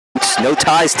No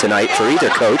ties tonight for either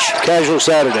coach. Casual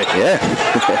Saturday. Yeah.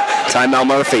 Timeout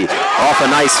Murphy. Off a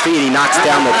nice feed, he knocks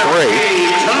down the three.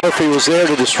 Murphy was there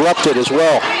to disrupt it as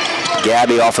well.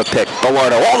 Gabby off a pick.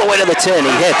 Bellardo all the way to the 10.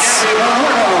 He hits.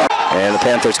 And the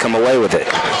Panthers come away with it.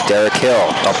 Derek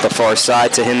Hill up the far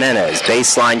side to Jimenez.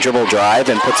 Baseline dribble drive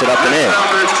and puts it up and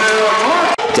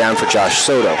in. Down for Josh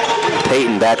Soto.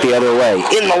 Peyton back the other way.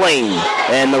 In the lane.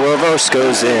 And the reverse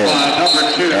goes in.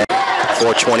 And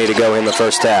 4:20 to go in the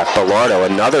first half. Bellardo,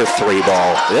 another three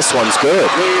ball. This one's good.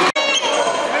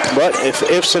 But if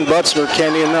ifs and buts are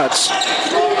candy and nuts.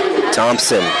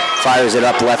 Thompson fires it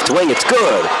up left wing. It's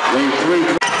good.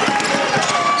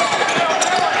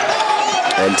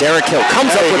 And Derek Hill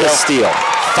comes up with a steal.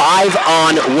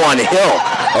 5-on-1. Hill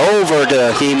over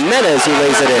to Jimenez, who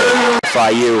lays it in.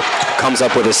 FIU comes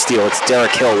up with a steal. It's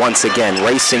Derek Hill once again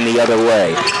racing the other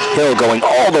way. Hill going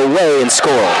all the way and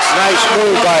scores. Nice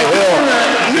move by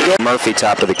Hill. Murphy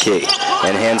top of the key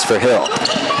and hands for Hill.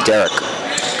 Derek,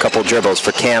 couple dribbles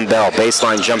for Cam Bell.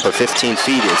 Baseline jumper, 15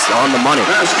 feet. It's on the money.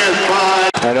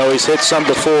 I know he's hit some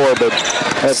before, but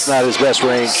that's not his best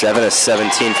range. 7 of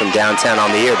 17 from downtown on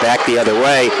the year. Back the other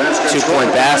way.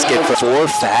 2-point basket for 4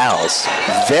 fouls.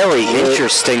 Very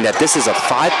interesting that this is a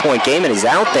 5-point game and he's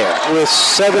out there. With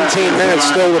 17 minutes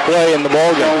still to play in the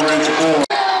ballgame.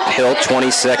 Hill 20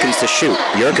 seconds to shoot.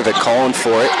 Jurkovic calling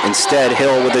for it. Instead,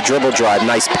 Hill with a dribble drive.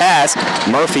 Nice pass.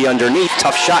 Murphy underneath.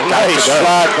 Tough shot. Nice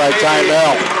shot by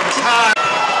Tymel.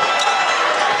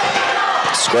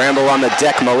 Scramble on the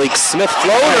deck. Malik Smith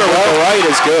floater with the right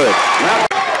is good.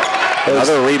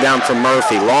 Another rebound from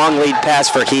Murphy. Long lead pass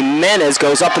for Jimenez.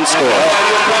 Goes up and scores.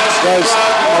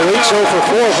 Malik's 0 for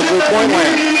 4 from three-point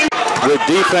land. Good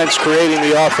defense creating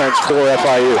the offense for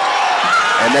FIU.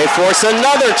 And they force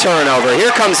another turnover.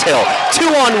 Here comes Hill.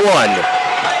 2-on-1.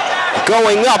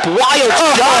 Going up. Wild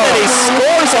shot, and he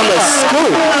scores on the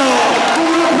scoop.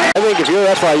 I think if you're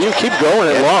FIU, keep going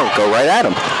it long. Go right at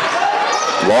him.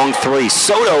 Long three.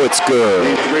 Soto, it's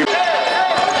good.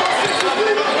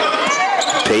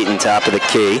 Peyton top of the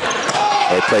key.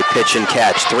 They play pitch and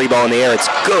catch. 3-ball in the air. It's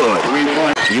good.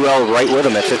 UL right with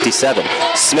him at 57.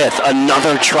 Smith,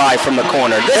 another try from the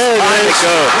corner. This time it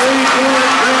goes.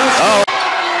 Oh.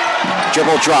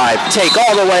 Dribble drive, take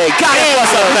all the way, got it,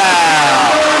 plus a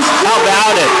foul. How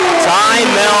about it?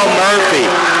 Tymel Murphy,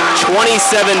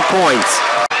 27 points.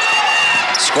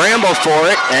 Scramble for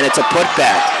it, and it's a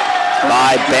putback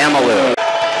by Bamaloo.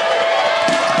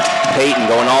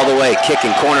 Peyton going all the way,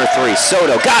 kicking corner three.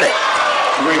 Soto got it.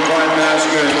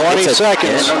 20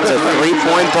 seconds. It's a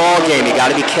 3-point ball game. You got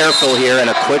to be careful here, and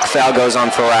a quick foul goes on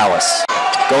for Alice.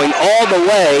 Going all the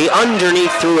way,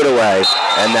 underneath, threw it away,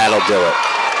 and that'll do it.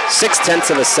 0.6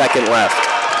 of a second left.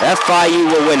 FIU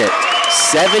will win it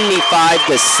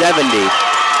 75-70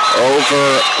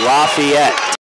 over Lafayette.